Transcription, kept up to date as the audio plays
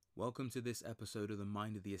Welcome to this episode of the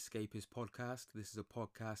Mind of the Escapist podcast. This is a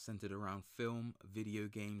podcast centered around film, video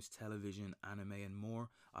games, television, anime, and more.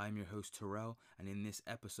 I am your host, Terrell, and in this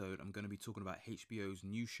episode, I'm going to be talking about HBO's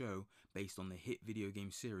new show based on the hit video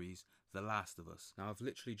game series, The Last of Us. Now, I've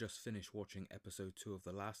literally just finished watching episode 2 of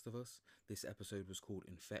The Last of Us. This episode was called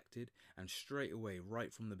Infected, and straight away,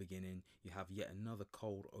 right from the beginning, you have yet another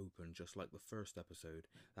cold open, just like the first episode,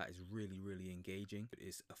 that is really engaging. It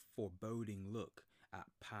is a foreboding look at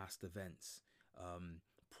past events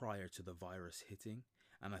prior to the virus hitting,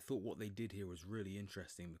 and I thought what they did here was really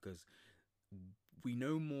interesting because we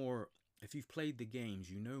know more. If you've played the games,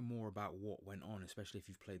 you know more about what went on, especially if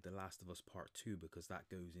you've played The Last of Us Part 2, because that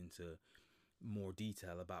goes into more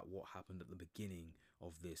detail about what happened at the beginning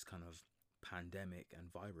of this kind of pandemic and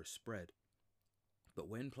virus spread. But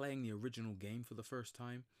when playing the original game for the first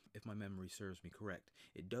time, if my memory serves me correct,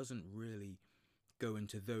 it doesn't really go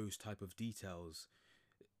into those type of details,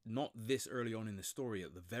 not this early on in the story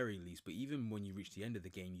at the very least, but even when you reach the end of the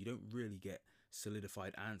game, you don't really get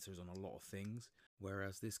solidified answers on a lot of things,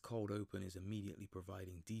 whereas this cold open is immediately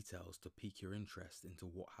providing details to pique your interest into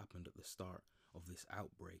what happened at the start of this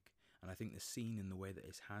outbreak. And I think the scene and the way that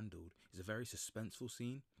it's handled is a very suspenseful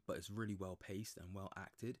scene, but it's really well paced and well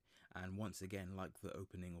acted. And once again, like the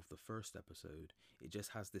opening of the first episode, it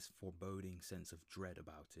just has this foreboding sense of dread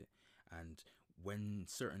about it. And when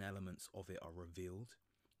certain elements of it are revealed,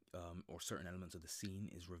 or certain elements of the scene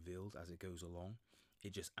is revealed as it goes along,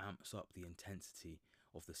 it just amps up the intensity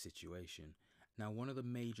of the situation. Now, one of the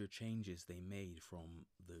major changes they made from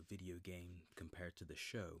the video game compared to the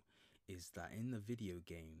show is that in the video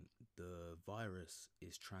game, the virus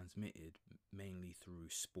is transmitted mainly through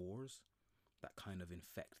spores that kind of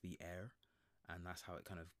infect the air, and that's how it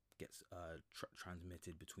kind of gets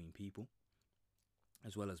transmitted between people,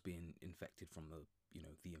 as well as being infected from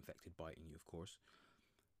the infected biting you, of course.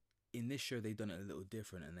 In this show, they've done it a little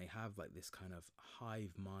different, and they have like this kind of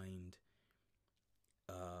hive mind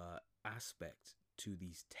aspect to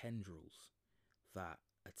these tendrils that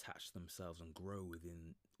attach themselves and grow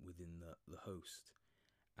within the host,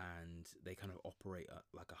 and they kind of operate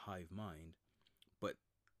like a hive mind. But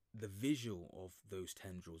the visual of those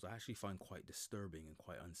tendrils I actually find quite disturbing and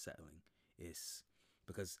quite unsettling. Is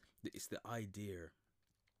because it's the idea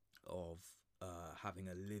of having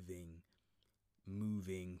a living,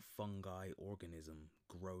 moving fungi organism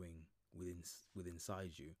growing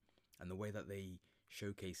inside you, and the way that they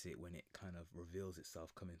showcase it when it kind of reveals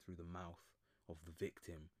itself coming through the mouth of the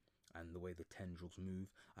victim, and the way the tendrils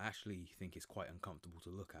move, I actually think it's quite uncomfortable to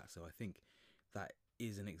look at. So I think that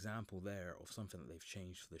is an example there of something that they've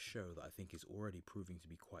changed for the show that I think is already proving to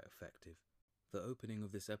be quite effective. The opening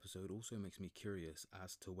of this episode also makes me curious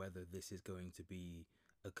as to whether this is going to be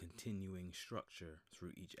a continuing structure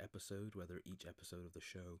through each episode, whether each episode of the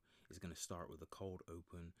show is going to start with a cold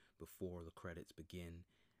open before the credits begin,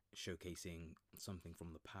 showcasing something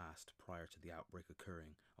from the past prior to the outbreak occurring.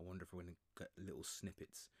 I wonder if we're going to get little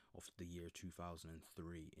snippets of the year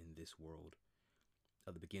 2003 in this world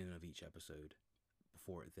at the beginning of each episode,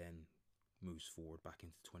 before it then moves forward back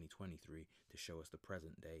into 2023 to show us the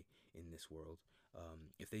present day in this world.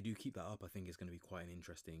 If they do keep that up, I think it's going to be quite an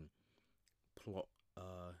interesting plot,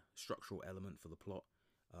 structural element for the plot,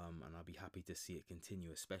 and I'll be happy to see it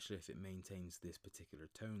continue, especially if it maintains this particular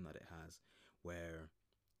tone that it has, where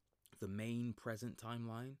the main present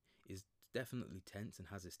timeline is definitely tense and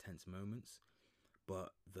has its tense moments,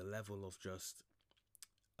 but the level of just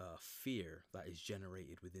fear that is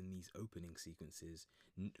generated within these opening sequences,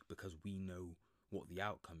 because we know what the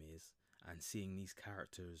outcome is, and seeing these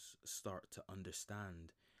characters start to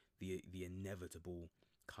understand the inevitable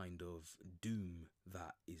kind of doom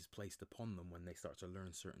that is placed upon them when they start to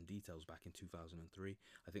learn certain details back in 2003.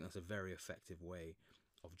 I think that's a very effective way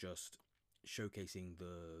of just showcasing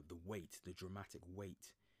the weight, the dramatic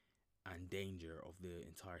weight and danger of the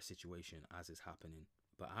entire situation as it's happening.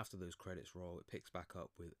 But after those credits roll, it picks back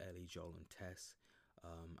up with Ellie, Joel and Tess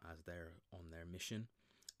as they're on their mission.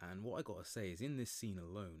 And what I gotta say is, in this scene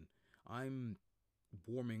alone, I'm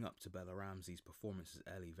warming up to Bella Ramsey's performance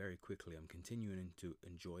as Ellie very quickly. I'm continuing to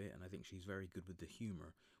enjoy it, and I think she's very good with the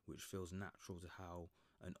humour, which feels natural to how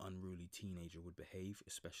an unruly teenager would behave,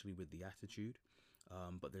 especially with the attitude.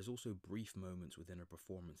 But there's also brief moments within her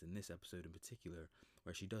performance in this episode in particular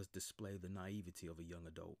where she does display the naivety of a young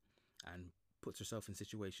adult and puts herself in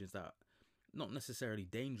situations that, not necessarily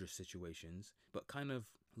dangerous situations, but kind of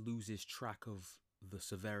loses track of the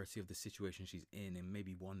severity of the situation she's in, and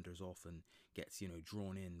maybe wanders off and gets,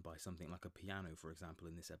 drawn in by something like a piano, for example,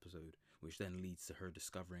 in this episode, which then leads to her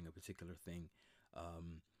discovering a particular thing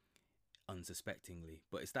unsuspectingly.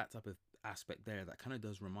 But it's that type of aspect there that kind of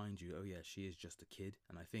does remind you, oh yeah, she is just a kid.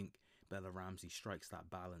 And I think Bella Ramsey strikes that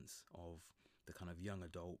balance of the kind of young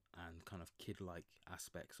adult and kind of kid-like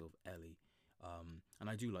aspects of Ellie. And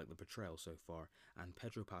I do like the portrayal so far. And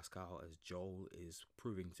Pedro Pascal as Joel is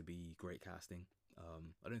proving to be great casting.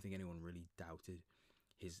 I don't think anyone really doubted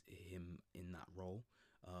him in that role.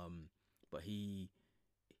 But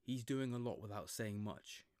he's doing a lot without saying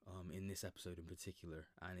much. In this episode in particular,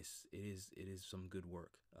 and it is some good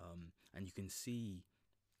work. And you can see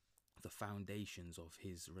the foundations of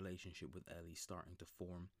his relationship with Ellie starting to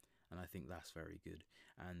form, and I think that's very good.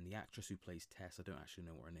 And the actress who plays Tess, I don't actually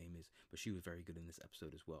know what her name is, but she was very good in this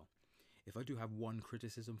episode as well. If I do have one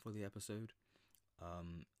criticism for the episode,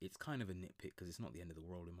 it's kind of a nitpick because it's not the end of the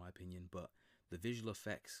world in my opinion, but the visual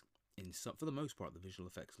effects, for the most part, the visual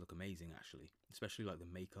effects look amazing actually, especially like the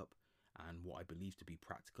makeup and what I believe to be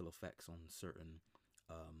practical effects on certain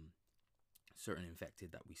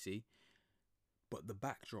infected that we see. But the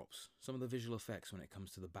backdrops, some of the visual effects when it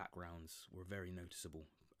comes to the backgrounds were very noticeable.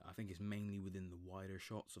 I think it's mainly within the wider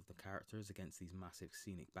shots of the characters against these massive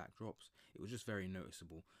scenic backdrops. It was just very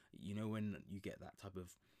noticeable. You know, when you get that type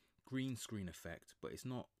of green screen effect, but it's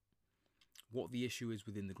not. What the issue is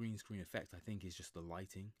within the green screen effect, I think, is just the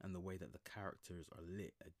lighting and the way that the characters are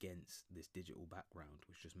lit against this digital background,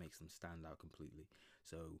 which just makes them stand out completely.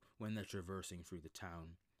 So when they're traversing through the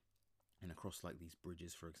town and across like these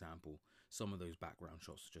bridges, for example, some of those background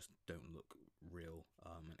shots just don't look real,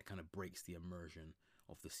 and it kind of breaks the immersion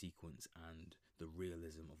of the sequence and the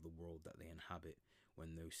realism of the world that they inhabit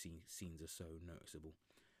when those scenes are so noticeable.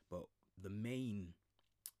 But the main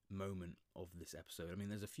moment of this episode, I mean,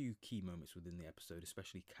 there's a few key moments within the episode,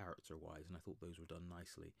 especially character wise, and I thought those were done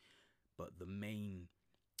nicely. But the main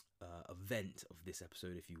event of this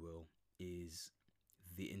episode, if you will, is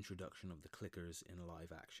the introduction of the clickers in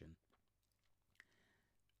live action.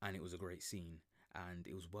 And it was a great scene, and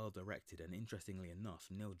it was well directed. And interestingly enough,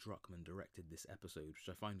 Neil Druckmann directed this episode, which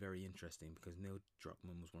I find very interesting because Neil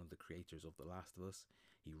Druckmann was one of the creators of The Last of Us.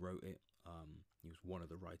 He wrote it. He was one of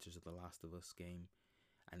the writers of The Last of Us game,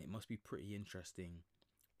 and it must be pretty interesting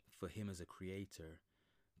for him as a creator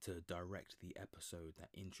to direct the episode that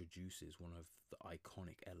introduces one of the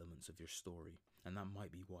iconic elements of your story. And that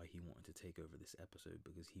might be why he wanted to take over this episode,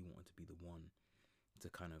 because he wanted to be the one to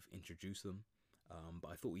kind of introduce them.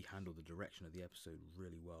 But I thought he handled the direction of the episode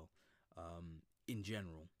really well, in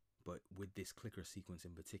general. But with this clicker sequence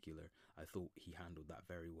in particular, I thought he handled that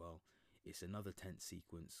very well. It's another tense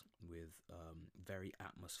sequence with very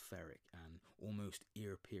atmospheric and almost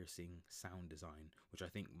ear-piercing sound design, which I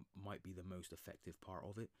think might be the most effective part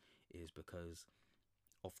of it, is because,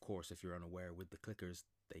 of course, if you're unaware, with the clickers,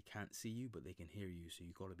 they can't see you, but they can hear you, so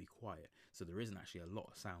you've got to be quiet. So there isn't actually a lot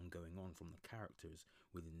of sound going on from the characters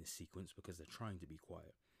within this sequence because they're trying to be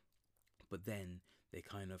quiet. But then they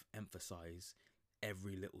kind of emphasize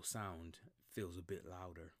every little sound feels a bit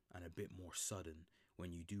louder and a bit more sudden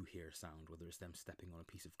when you do hear sound, whether it's them stepping on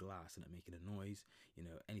a piece of glass and it making a noise,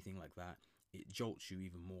 anything like that. It jolts you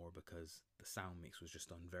even more because the sound mix was just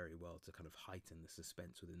done very well to kind of heighten the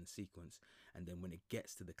suspense within the sequence. And then when it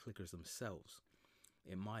gets to the clickers themselves,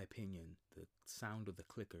 in my opinion, the sound of the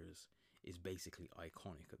clickers is basically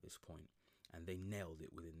iconic at this point, and they nailed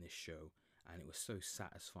it within this show. And it was so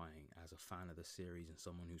satisfying as a fan of the series and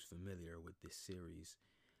someone who's familiar with this series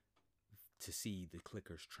to see the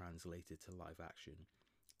clickers translated to live action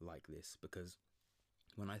like this. Because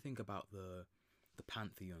when I think about the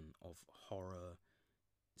pantheon of horror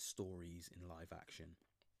stories in live action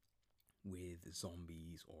with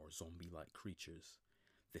zombies or zombie-like creatures,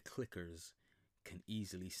 the clickers can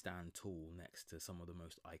easily stand tall next to some of the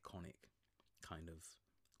most iconic kind of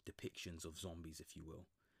depictions of zombies, if you will.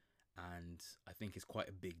 And I think it's quite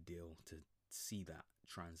a big deal to see that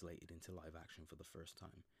translated into live action for the first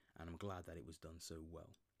time, and I'm glad that it was done so well.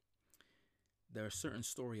 There are certain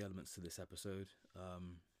story elements to this episode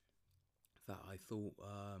that I thought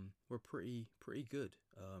were pretty good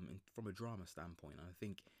from a drama standpoint. And I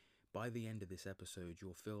think by the end of this episode,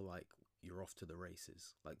 you'll feel like you're off to the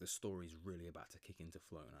races. Like the story's really about to kick into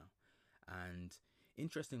flow now. And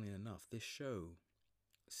interestingly enough, this show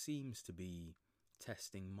seems to be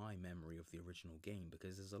testing my memory of the original game,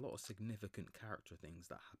 because there's a lot of significant character things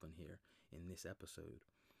that happen here in this episode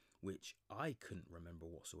which I couldn't remember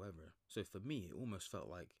whatsoever. So for me, it almost felt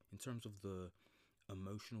like, in terms of the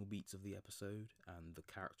emotional beats of the episode and the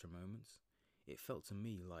character moments, it felt to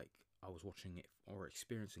me like I was watching it or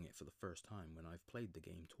experiencing it for the first time when I've played the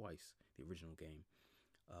game twice, the original game.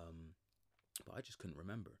 But I just couldn't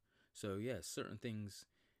remember. So yeah, certain things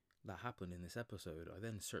that happened in this episode, I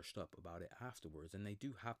then searched up about it afterwards, and they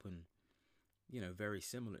do happen, very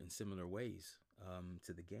similar in similar ways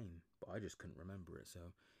to the game, but I just couldn't remember it. So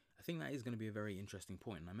I think that is going to be a very interesting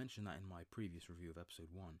point, and I mentioned that in my previous review of episode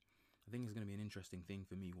 1. I think it's going to be an interesting thing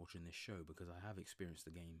for me watching this show because I have experienced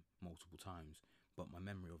the game multiple times, but my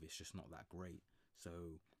memory of it's just not that great.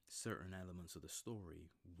 So certain elements of the story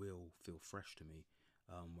will feel fresh to me,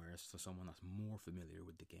 whereas for someone that's more familiar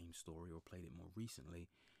with the game story or played it more recently,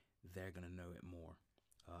 they're going to know it more,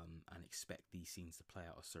 and expect these scenes to play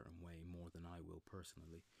out a certain way more than I will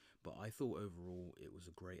personally. But I thought overall it was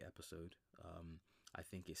a great episode. I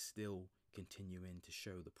think it's still continuing to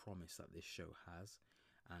show the promise that this show has,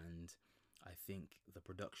 and I think the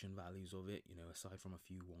production values of it, aside from a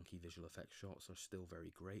few wonky visual effects shots, are still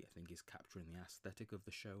very great. I think it's capturing the aesthetic of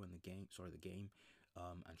the show and the game,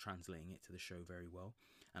 and translating it to the show very well.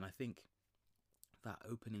 And I think that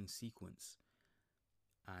opening sequence,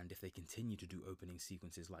 and if they continue to do opening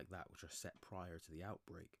sequences like that, which are set prior to the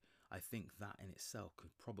outbreak, I think that in itself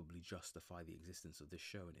could probably justify the existence of this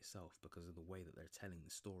show in itself, because of the way that they're telling the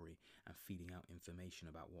story and feeding out information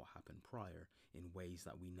about what happened prior in ways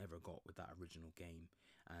that we never got with that original game.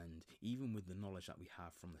 And even with the knowledge that we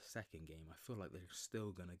have from the second game, I feel like they're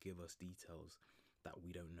still going to give us details that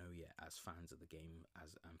we don't know yet as fans of the game,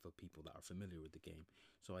 and for people that are familiar with the game.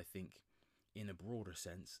 So I think in a broader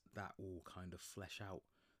sense, that will kind of flesh out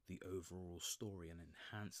the overall story and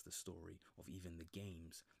enhance the story of even the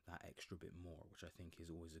games that extra bit more, which I think is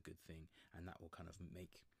always a good thing, and that will kind of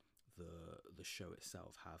make the show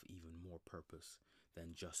itself have even more purpose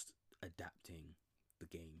than just adapting the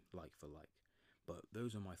game like for like. But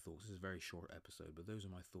those are my thoughts. This is a very short episode, but those are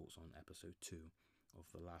my thoughts on episode 2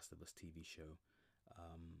 of The Last of Us TV show.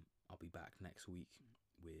 I'll be back next week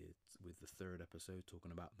with the third episode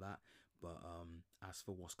talking about that. But as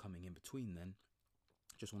for what's coming in between then,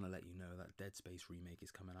 just want to let you know that Dead Space remake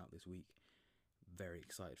is coming out this week. Very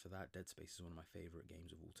excited for that. Dead Space is one of my favourite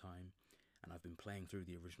games of all time, and I've been playing through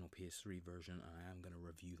the original PS3 version, and I am going to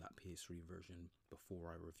review that PS3 version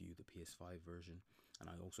before I review the PS5 version. And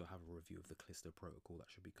I also have a review of the Callisto Protocol that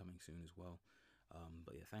should be coming soon as well.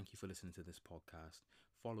 But yeah, thank you for listening to this podcast.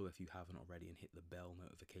 Follow if you haven't already, and hit the bell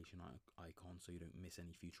notification icon so you don't miss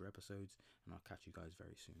any future episodes. And I'll catch you guys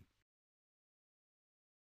very soon.